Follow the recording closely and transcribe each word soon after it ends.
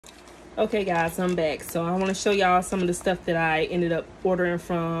Okay guys, I'm back. So I want to show y'all some of the stuff that I ended up ordering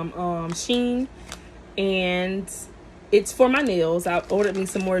from Shein. And it's for my nails. I ordered me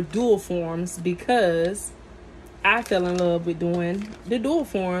some more dual forms because I fell in love with doing the dual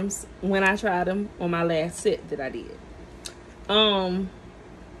forms when I tried them on my last set that I did. I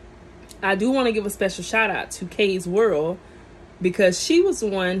do want to give a special shout out to Kay's World because she was the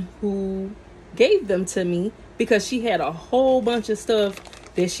one who gave them to me because she had a whole bunch of stuff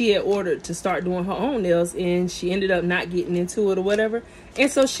that she had ordered to start doing her own nails, and she ended up not getting into it or whatever. And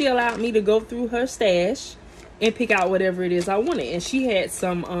so she allowed me to go through her stash and pick out whatever it is I wanted. And she had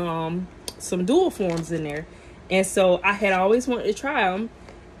some dual forms in there. And so I had always wanted to try them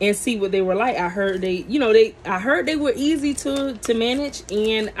and see what they were like. I heard I heard they were easy to manage,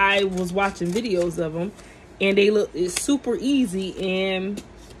 and I was watching videos of them and they look super easy. And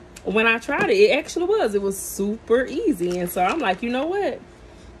when I tried it, it was super easy. And so I'm like, you know what?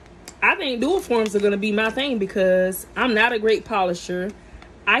 I think dual forms are going to be my thing because I'm not a great polisher.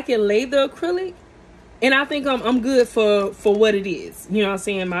 I can lay the acrylic, and I think I'm good for what it is. You know what I'm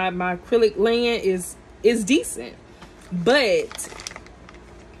saying? My acrylic laying is decent, but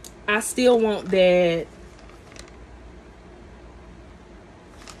I still want that.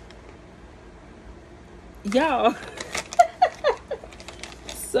 Y'all.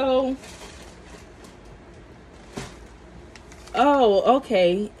 So, oh,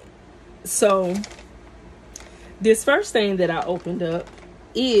 okay. So, this first thing that I opened up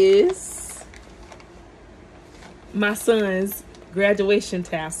is my son's graduation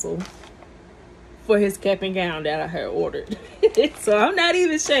tassel for his cap and gown that I had ordered. So, I'm not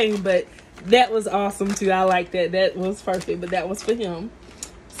even ashamed, but that was awesome too. I like that. That was perfect, but that was for him.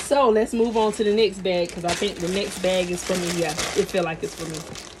 So, let's move on to the next bag because I think the next bag is for me. Yeah, it feel like it's for me.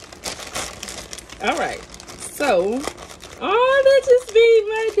 All right. So, oh, that just made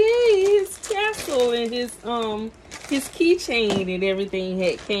my day. His tassel and his keychain and everything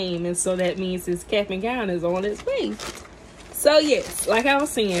had came, and so that means his cap and gown is on its way. So yes, like I was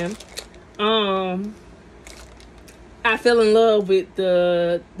saying, I fell in love with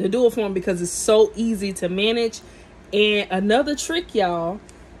the dual form because it's so easy to manage. And another trick, y'all,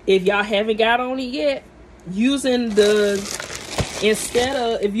 if y'all haven't got on it yet, using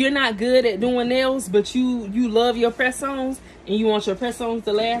if you're not good at doing nails, but you love your press-ons and you want your press-ons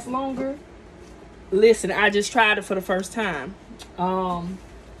to last longer, listen, I just tried it for the first time.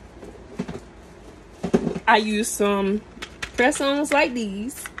 I used some press-ons like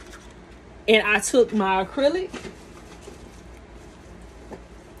these, and I took my acrylic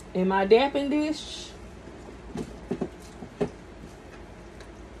and my dapping dish,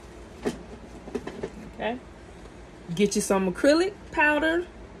 okay, get you some acrylic powder.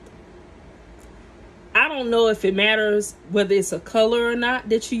 I don't know if it matters whether it's a color or not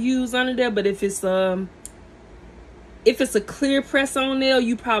that you use under there, but if it's a clear press-on nail,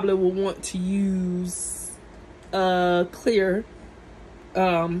 you probably will want to use clear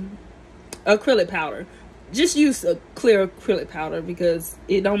acrylic powder. Just use a clear acrylic powder because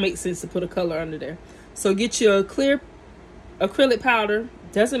it don't make sense to put a color under there. So get your clear acrylic powder,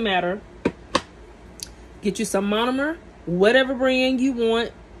 doesn't matter. Get you some monomer, whatever brand you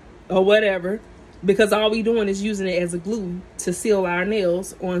want or whatever, because all we doing is using it as a glue to seal our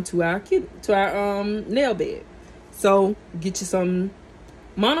nails onto our nail bed. So get you some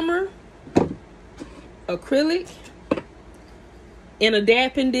monomer, acrylic, and a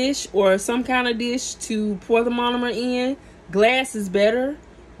dapping dish or some kind of dish to pour the monomer in. Glass is better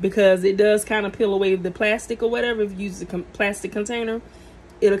because it does kind of peel away the plastic or whatever. If you use a plastic container,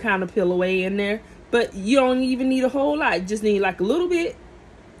 it'll kind of peel away in there. But you don't even need a whole lot. You just need like a little bit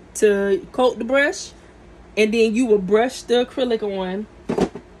to coat the brush. And then you will brush the acrylic on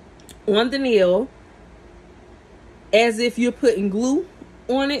the nail as if you're putting glue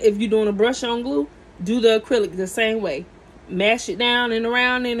on it. If you're doing a brush on glue, do the acrylic the same way. Mash it down and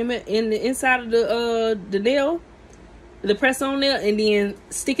around in the inside of the nail, the press on nail, and then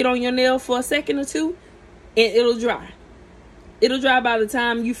stick it on your nail for a second or two, and it'll dry. It'll dry by the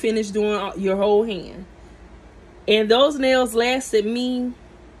time you finish doing your whole hand. And those nails lasted me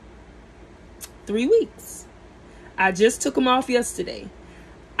 3 weeks. I just took them off yesterday.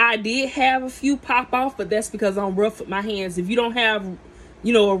 I did have a few pop off, but that's because I'm rough with my hands. If you don't have,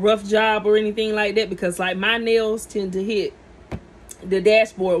 a rough job or anything like that, because like my nails tend to hit the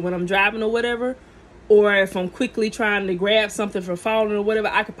dashboard when I'm driving or whatever, or if I'm quickly trying to grab something from falling or whatever,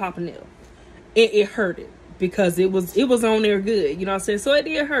 I could pop a nail. It hurted because it was on there good, you know what I'm saying? So it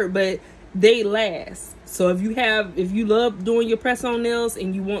did hurt, but they last. So if you love doing your press on nails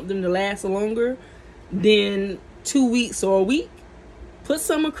and you want them to last longer than 2 weeks or a week, put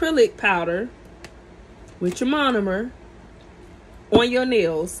some acrylic powder with your monomer on your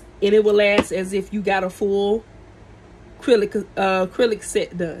nails, and it will last as if you got a full acrylic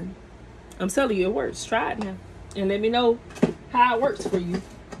set done. I'm telling you, it works. Try it now and let me know how it works for you,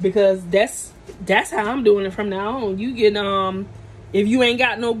 because that's how I'm doing it from now on. You get if you ain't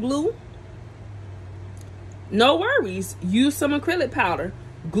got no glue, no worries, use some acrylic powder.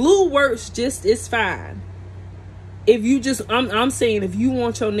 Glue works just as fine. If you just I'm saying, if you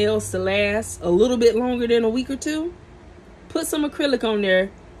want your nails to last a little bit longer than a week or two, put some acrylic on there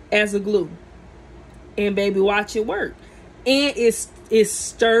as a glue, and baby, watch it work. And it's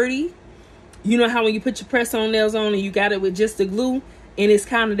sturdy. You know how when you put your press-on nails on and you got it with just the glue, and it's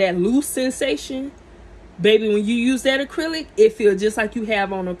kind of that loose sensation, baby, when you use that acrylic, it feels just like you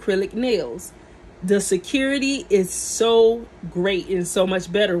have on acrylic nails. The security is so great and so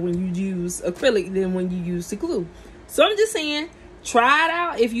much better when you use acrylic than when you use the glue. So I'm just saying, try it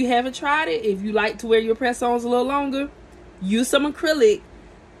out if you haven't tried it. If you like to wear your press-ons a little longer, use some acrylic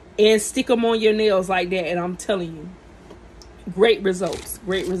and stick them on your nails like that, and I'm telling you, great results.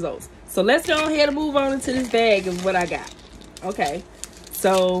 Great results. So let's go ahead and move on into this bag of what I got. Okay,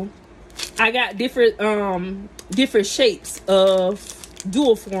 so I got different shapes of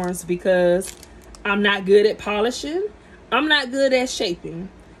dual forms because I'm not good at polishing. I'm not good at shaping.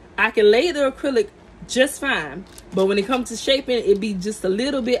 I can lay the acrylic just fine, but when it comes to shaping, it be just a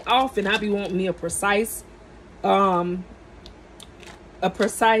little bit off, and I be wanting me a precise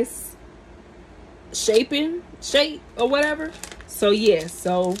shape or whatever. So yes,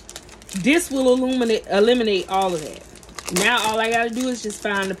 so this will eliminate all of that. Now all I gotta do is just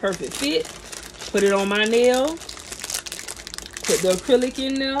find the perfect fit, put it on my nail, put the acrylic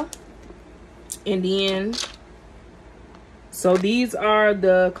in there, and then, so these are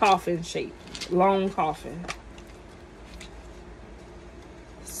the coffin shape, long coffin.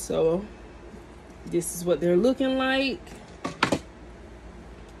 So this is what they're looking like.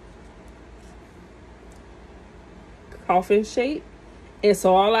 Coffin shape. And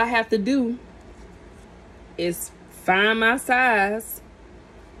so all I have to do is find my size.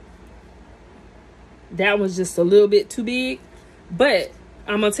 That was just a little bit too big, but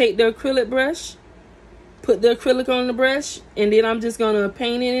I'm gonna take the acrylic brush, put the acrylic on the brush, and then I'm just gonna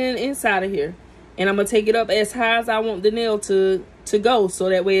paint it in inside of here, and I'm gonna take it up as high as I want the nail to go, so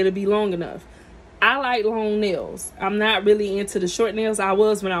that way it'll be long enough. I like long nails. I'm not really into the short nails. I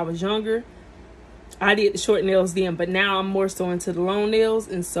was when I was younger. I did the short nails then, but now I'm more so into the long nails.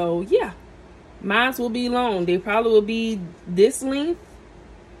 And so, yeah, mine will be long. They probably will be this length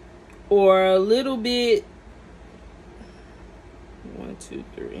or a little bit. 1, 2,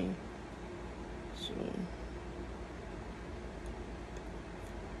 3.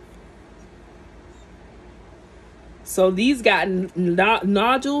 So these got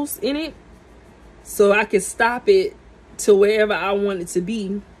nodules in it, so I can stop it to wherever I want it to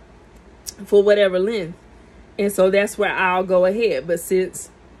be for whatever length. And so that's where I'll go ahead. But since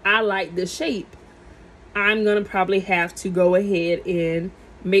I like the shape, I'm gonna probably have to go ahead and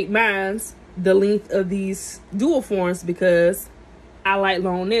make mine the length of these dual forms, because I like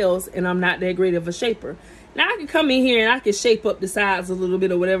long nails and I'm not that great of a shaper. Now I can come in here and I can shape up the sides a little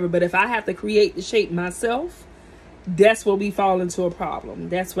bit or whatever, but if I have to create the shape myself, that's where we fall into a problem.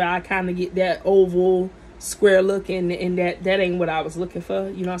 That's where I kind of get that oval square look, and that ain't what I was looking for,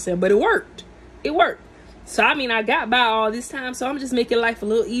 you know what I'm saying? But it worked. It worked. So I mean, I got by all this time, so I'm just making life a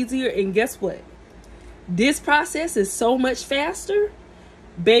little easier. And guess what? This process is so much faster,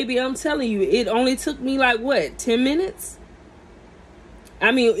 baby. I'm telling you, it only took me like what, 10 minutes?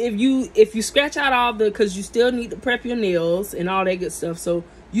 I mean, if you scratch out all the, because you still need to prep your nails and all that good stuff, so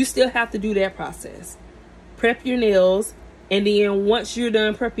you still have to do that process. Prep your nails, and then once you're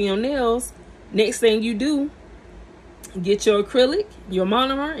done prepping your nails, next thing you do, get your acrylic, your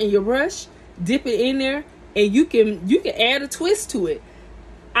monomer, and your brush, dip it in there, and you can add a twist to it.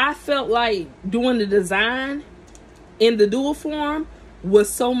 I felt like doing the design in the dual form was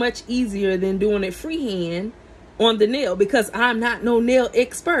so much easier than doing it freehand on the nail, because I'm not no nail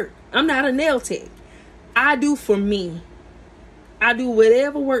expert. I'm not a nail tech. I do for me. I do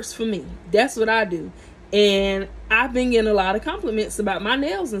whatever works for me. That's what I do. And I've been getting a lot of compliments about my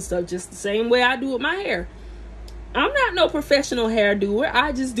nails and stuff, just the same way I do with my hair. I'm not no professional hair doer.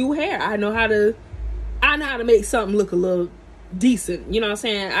 I just do hair. I know how to make something look a little decent. You know what I'm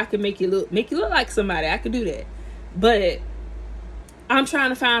saying? I can make you look like somebody. I could do that. But I'm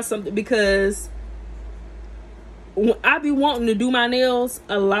trying to find something, because I be wanting to do my nails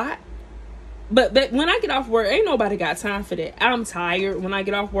a lot. But when I get off work, ain't nobody got time for that. I'm tired when I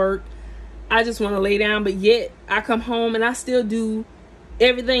get off work. I just want to lay down, but yet I come home and I still do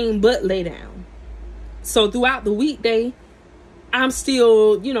everything but lay down. So throughout the weekday, I'm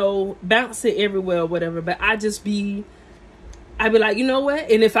still, you know, bouncing everywhere or whatever. But I'd be like, you know what?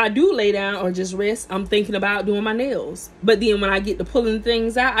 And if I do lay down or just rest, I'm thinking about doing my nails. But then when I get to pulling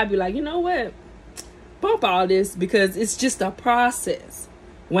things out, I'd be like, you know what? Bump all this, because it's just a process.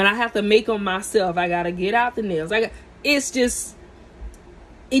 When I have to make them myself, I got to get out the nails. It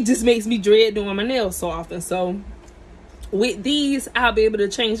just makes me dread doing my nails so often. So with these, I'll be able to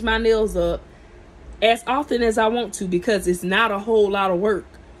change my nails up as often as I want to, because it's not a whole lot of work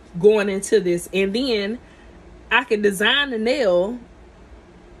going into this. And then I can design the nail,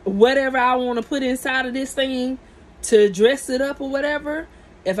 whatever I want to put inside of this thing to dress it up or whatever.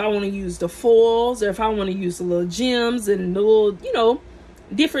 If I want to use the foils, or if I want to use the little gems and the little, you know,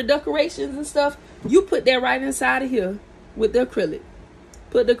 different decorations and stuff, you put that right inside of here with the acrylic.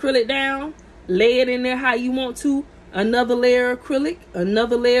 Put the acrylic down, lay it in there how you want to, another layer of acrylic,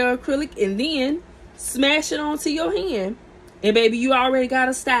 another layer of acrylic, and then smash it onto your hand. And baby, you already got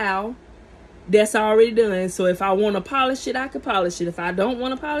a style that's already done. So if I want to polish it, I can polish it. If I don't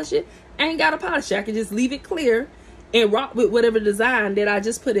want to polish it, I ain't got to polish it. I can just leave it clear and rock with whatever design that I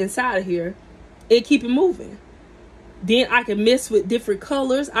just put inside of here and keep it moving. Then I can mess with different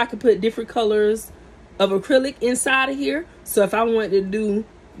colors. I can put different colors of acrylic inside of here. So if I wanted to do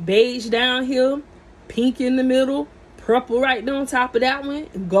beige down here, pink in the middle, purple right there on top of that one,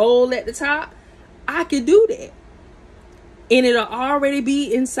 gold at the top, I could do that. And it'll already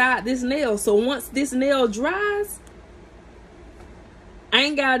be inside this nail. So once this nail dries, I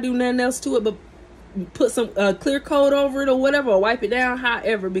ain't got to do nothing else to it but put some clear coat over it or whatever, or wipe it down,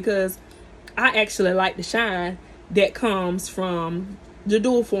 however, because I actually like the shine that comes from the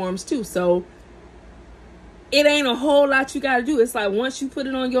dual forms too. So it ain't a whole lot you got to do. It's like once you put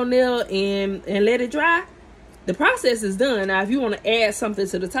it on your nail and let it dry, the process is done. Now, if you want to add something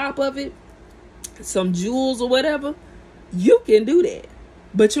to the top of it, some jewels or whatever, you can do that.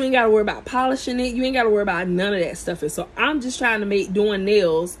 But you ain't got to worry about polishing it. You ain't got to worry about none of that stuff. And so I'm just trying to make doing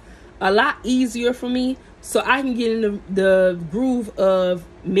nails a lot easier for me, so I can get in the groove of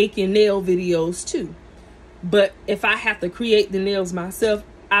making nail videos too. But if I have to create the nails myself,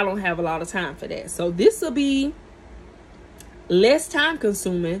 I don't have a lot of time for that. So this will be less time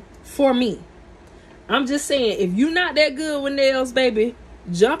consuming for me. I'm just saying, if you're not that good with nails, baby,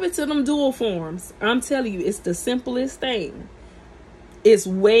 jump into them dual forms. I'm telling you, it's the simplest thing. It's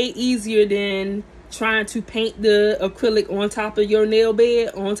way easier than trying to paint the acrylic on top of your nail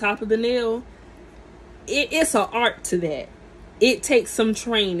bed, on top of the nail. It's an art to that. It takes some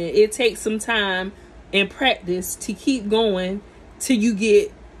training. It takes some time and practice to keep going till you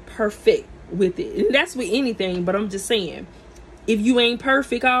get perfect with it. And that's with anything, but I'm just saying, if you ain't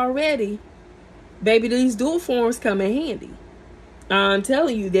perfect already, baby, these dual forms come in handy. I'm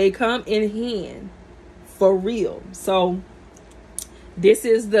telling you, they come in hand for real. So this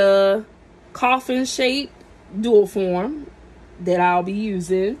is the coffin shaped dual form that I'll be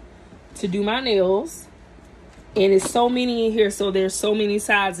using to do my nails. And it's so many in here, so there's so many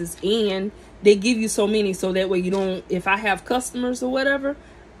sizes, and they give you so many so that way you don't, if I have customers or whatever,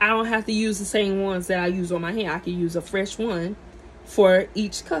 I don't have to use the same ones that I use on my hand. I can use a fresh one for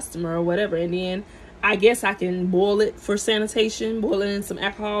each customer or whatever. And then I guess I can boil it for sanitation, boil it in some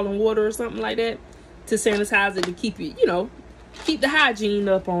alcohol and water or something like that to sanitize it, to keep it, you know, keep the hygiene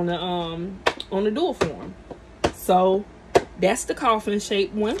up on the dual form. So that's the coffin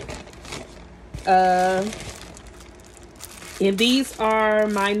shaped one. And these are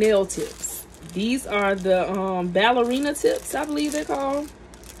my nail tips. These are the ballerina tips, I believe they're called.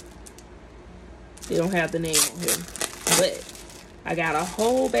 They don't have the name on here, but I got a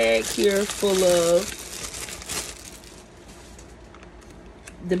whole bag here full of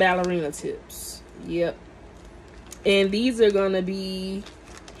the ballerina tips. Yep. And these are gonna be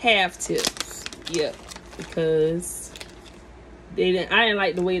half tips. Yep. Because I didn't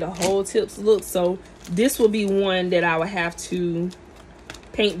like the way the whole tips look, so this will be one that I would have to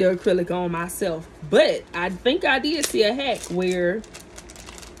paint the acrylic on myself. But I think I did see a hack where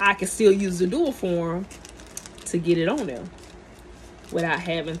I can still use the dual form to get it on there without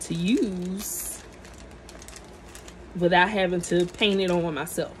having to paint it on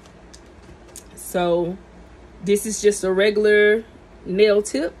myself. So this is just a regular nail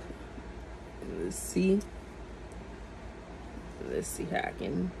tip. Let's see how I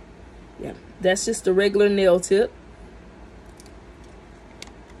can, yeah, that's just a regular nail tip.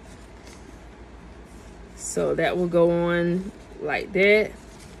 So that will go on like that.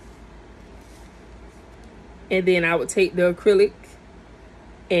 And then I would take the acrylic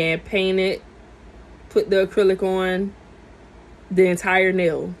and paint it, put the acrylic on the entire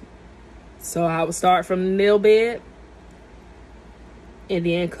nail. So I would start from the nail bed and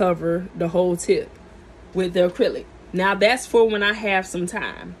then cover the whole tip with the acrylic. Now that's for when I have some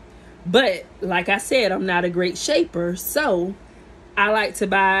time. But like I said, I'm not a great shaper, so I like to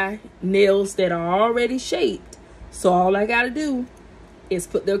buy nails that are already shaped. So all I gotta do is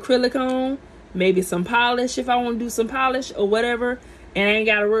put the acrylic on, maybe some polish if I want to do some polish or whatever, and I ain't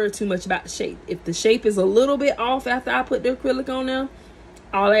gotta worry too much about the shape. If the shape is a little bit off after I put the acrylic on there,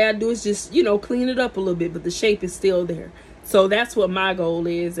 all I gotta do is just, you know, clean it up a little bit, but the shape is still there. So that's what my goal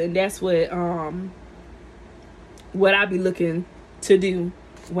is, and that's what I be looking to do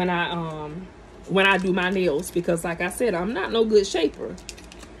when I do my nails, because like I said, I'm not no good shaper.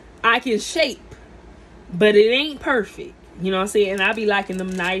 I can shape, but it ain't perfect. You know what I'm saying? And I be liking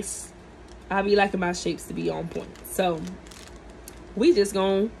them nice. I be liking my shapes to be on point. So we just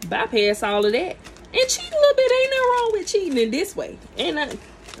gonna bypass all of that and cheat a little bit. Ain't nothing wrong with cheating in this way. And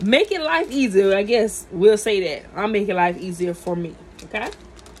making life easier, I guess we'll say that. I'm making life easier for me. Okay?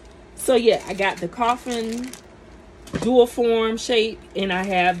 So yeah, I got the coffin dual form shape, and I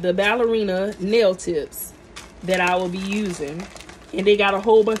have the ballerina nail tips that I will be using, and they got a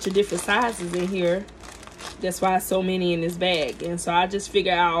whole bunch of different sizes in here. That's why so many in this bag. And so I just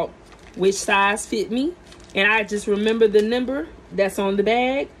figure out which size fit me, and I just remember the number that's on the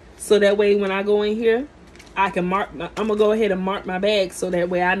bag, so that way when I go in here I can mark I'm gonna go ahead and mark my bag, so that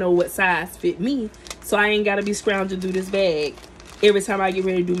way I know what size fit me, so I ain't gotta be scrounging through this bag every time I get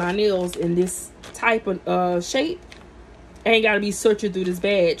ready to do my nails in this type of shape. I ain't got to be searching through this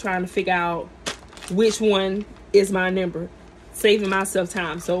bag trying to figure out which one is my number, saving myself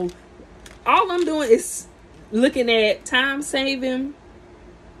time. So all I'm doing is looking at time saving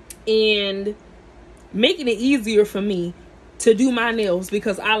and making it easier for me to do my nails,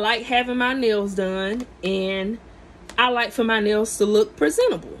 because I like having my nails done and I like for my nails to look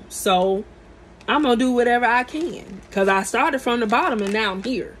presentable. So I'm going to do whatever I can, because I started from the bottom and now I'm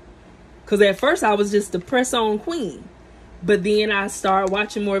here. Because at first I was just the press-on queen. But then I started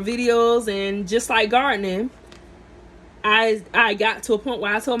watching more videos, and just like gardening, I got to a point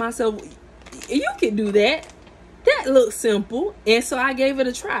where I told myself, you can do that. That looks simple. And so I gave it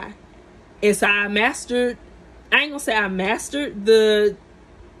a try. And so I ain't gonna say I mastered the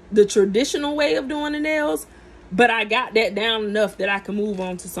traditional way of doing the nails, but I got that down enough that I can move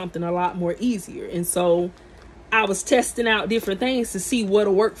on to something a lot more easier. And so I was testing out different things to see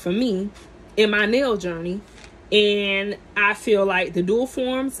what'll work for me in my nail journey. And I feel like the dual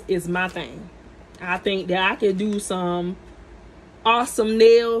forms is my thing. I think that I could do some awesome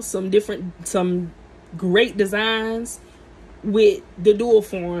nails, some great designs with the dual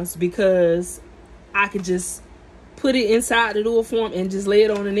forms, because I could just put it inside the dual form and just lay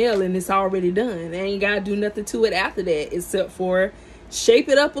it on the nail and it's already done. I ain't got to do nothing to it after that, except for shape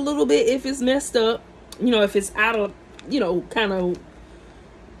it up a little bit if it's messed up. You know, if it's out of, you know, kind of,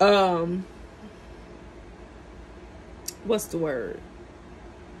 what's the word?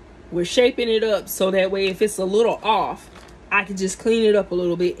 We're shaping it up so that way if it's a little off, I can just clean it up a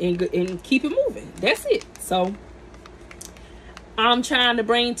little bit and keep it moving. That's it. So I'm trying to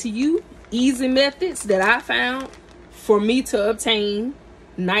bring to you easy methods that I found for me to obtain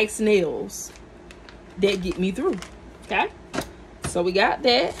nice nails that get me through. Okay, so we got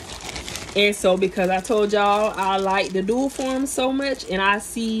that. And so because I told y'all I like the dual form so much, and I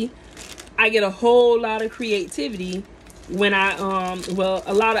get a whole lot of creativity when I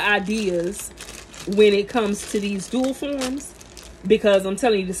a lot of ideas when it comes to these dual forms, because I'm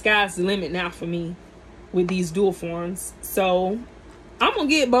telling you, the sky's the limit now for me with these dual forms. So I'm gonna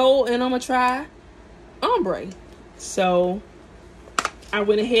get bold and I'm gonna try ombre. So I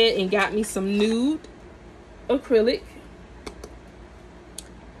went ahead and got me some nude acrylic.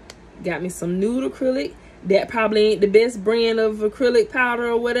 That probably ain't the best brand of acrylic powder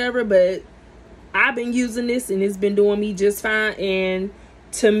or whatever, but I've been using this and it's been doing me just fine. And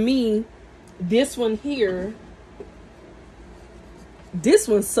to me, this one here, this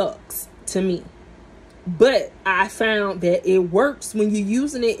one sucks to me. But I found that it works when you're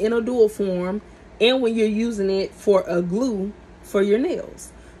using it in a dual form and when you're using it for a glue for your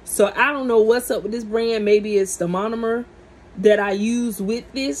nails. So I don't know what's up with this brand. Maybe it's the monomer that I use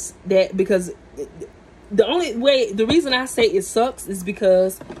with this, because the reason I say it sucks is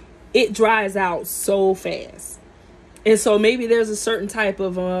because it dries out so fast. And so maybe there's a certain type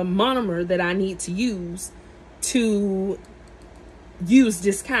of monomer that I need to use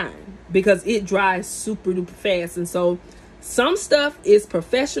this kind, because it dries super duper fast. And so some stuff is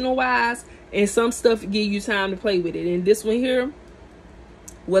professional wise and some stuff give you time to play with it. And this one here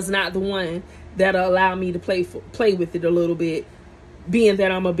was not the one that allowed me to play with it a little bit being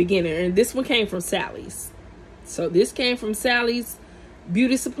that I'm a beginner. And this one came from Sally's. So this came from Sally's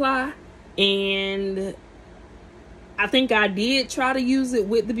Beauty Supply, and I think I did try to use it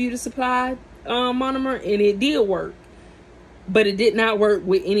with the Beauty Supply monomer, and it did work, but it did not work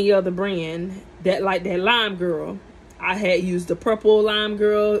with any other brand. That, like that Lime Girl, I had used the purple Lime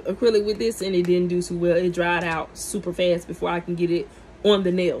Girl acrylic with this, and it didn't do too well. It dried out super fast before I can get it on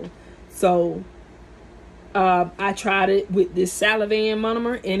the nail. So I tried it with this Salivan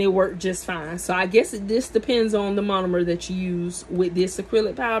monomer, and it worked just fine. So I guess this depends on the monomer that you use with this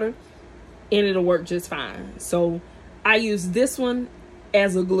acrylic powder, and it'll work just fine. So I use this one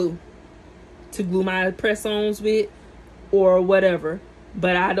as a glue to glue my press-ons with or whatever,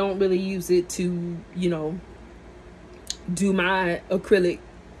 but I don't really use it to, you know, do my acrylic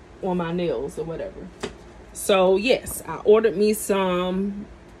on my nails or whatever. So yes, I ordered me some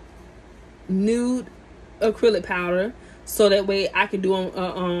nude acrylic powder so that way I can do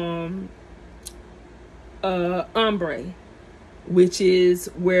ombre, which is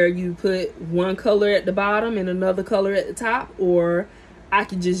where you put one color at the bottom and another color at the top, or I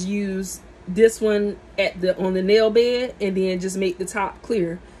can just use this one on the nail bed and then just make the top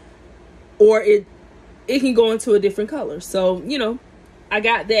clear, or it can go into a different color. So, you know, I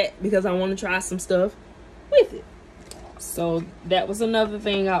got that because I want to try some stuff with it. So that was another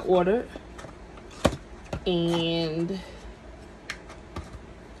thing I ordered. And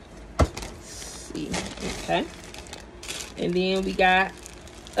let's see, okay, and then we got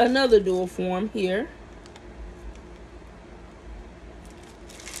another dual form here.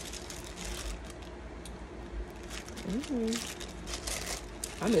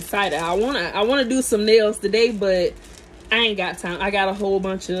 I'm excited. I wanna do some nails today, but I ain't got time. I got a whole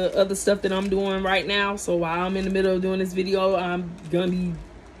bunch of other stuff that I'm doing right now. So while I'm in the middle of doing this video, I'm gonna be,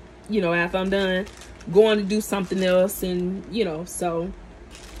 you know, after I'm done, going to do something else. And, you know, so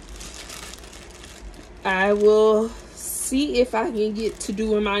I will see if I can get to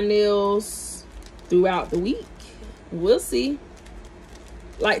doing my nails throughout the week. We'll see.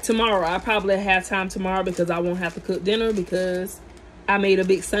 Like tomorrow, I probably have time tomorrow because I won't have to cook dinner because I made a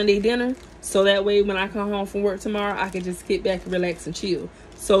big Sunday dinner. So that way when I come home from work tomorrow, I can just get back and relax and chill.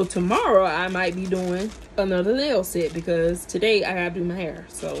 So tomorrow I might be doing another nail set because today I gotta do my hair.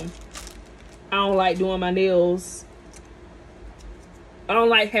 So I don't like doing my nails. I don't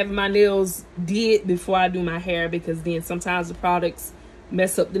like having my nails did before I do my hair, because then sometimes the products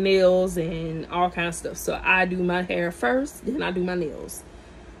mess up the nails and all kinds of stuff. So I do my hair first, then I do my nails.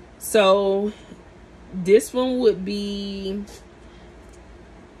 So this one would be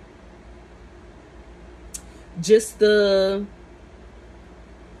just the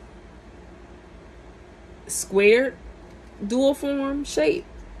squared dual form shape.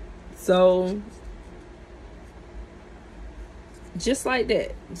 So just like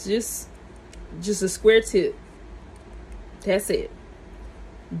that, just a square tip. That's it.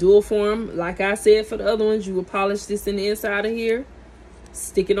 Dual form, like I said for the other ones, you will polish this in the inside of here,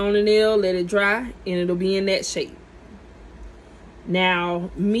 stick it on the nail, let it dry, and it'll be in that shape. Now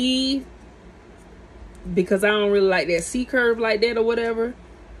me, because I don't really like that C curve like that or whatever,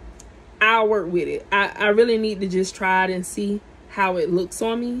 I'll work with it. I really need to just try it and see how it looks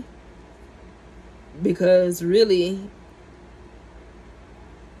on me, because really,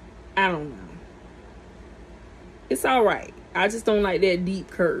 I don't know. It's all right. I just don't like that deep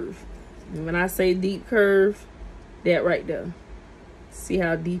curve. And when I say deep curve, that right there. See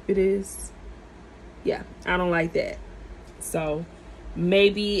how deep it is? Yeah, I don't like that. So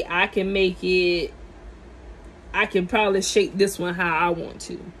maybe I can make it, I can probably shape this one how I want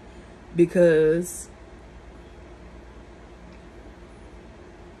to, because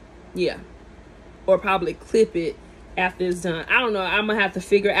yeah, or probably clip it after it's done. I don't know. I'm gonna have to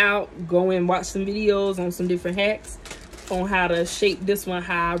figure out, go and watch some videos on some different hacks on how to shape this one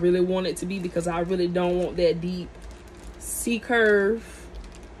how I really want it to be, because I really don't want that deep C curve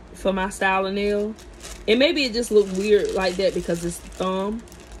for my style of nail. And maybe it just look weird like that because it's the thumb,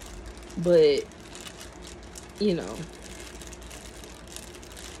 but you know,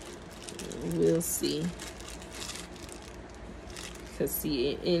 we'll see. Because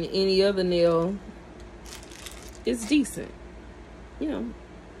see, in any other nail, it's decent, you know.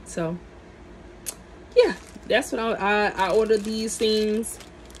 So yeah, that's what I ordered these things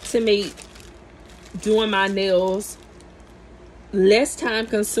to make doing my nails less time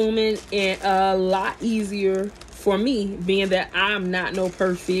consuming and a lot easier for me, being that I'm not no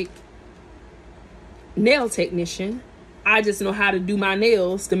perfect nail technician. I just know how to do my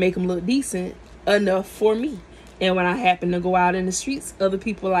nails to make them look decent enough for me. And when I happen to go out in the streets, other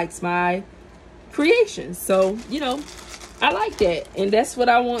people likes my creations. So, you know, I like that, and that's what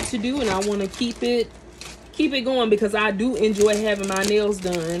I want to do, and I want to keep it going, because I do enjoy having my nails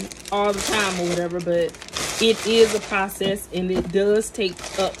done all the time or whatever. But it is a process, and it does take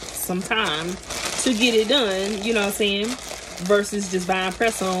up some time to get it done, you know what I'm saying, versus just buying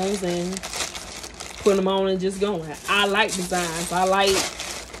press-ons and putting them on and just going. I like designs. I like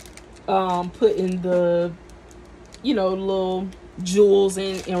putting the, you know, little jewels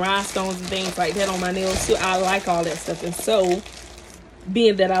and rhinestones and things like that on my nails too. I like all that stuff, and so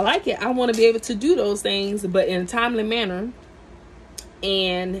being that I like it, I want to be able to do those things, but in a timely manner,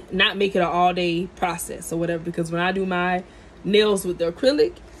 and not make it an all-day process or whatever. Because when I do my nails with the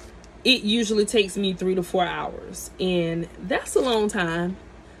acrylic, it usually takes me 3 to 4 hours, and that's a long time.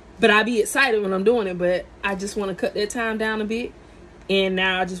 But I be excited when I'm doing it, but I just want to cut that time down a bit. And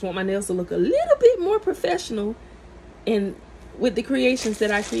now I just want my nails to look a little bit more professional and with the creations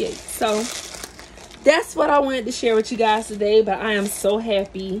that I create. So that's what I wanted to share with you guys today. But I am so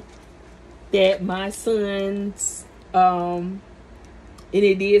happy that my son's and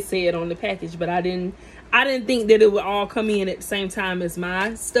it did say it on the package, but I didn't think that it would all come in at the same time as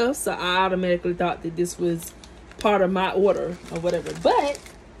my stuff, so I automatically thought that this was part of my order or whatever. But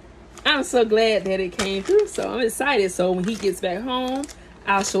I'm so glad that it came through, so I'm excited. So when he gets back home,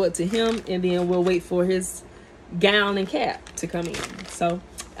 I'll show it to him, and then we'll wait for his gown and cap to come in. So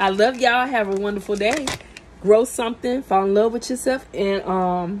I love y'all. Have a wonderful day. Grow something. Fall in love with yourself.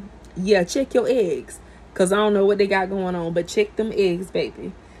 And yeah, check your eggs, because I don't know what they got going on, but check them eggs,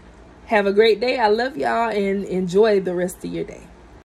 baby. Have a great day. I love y'all, and enjoy the rest of your day.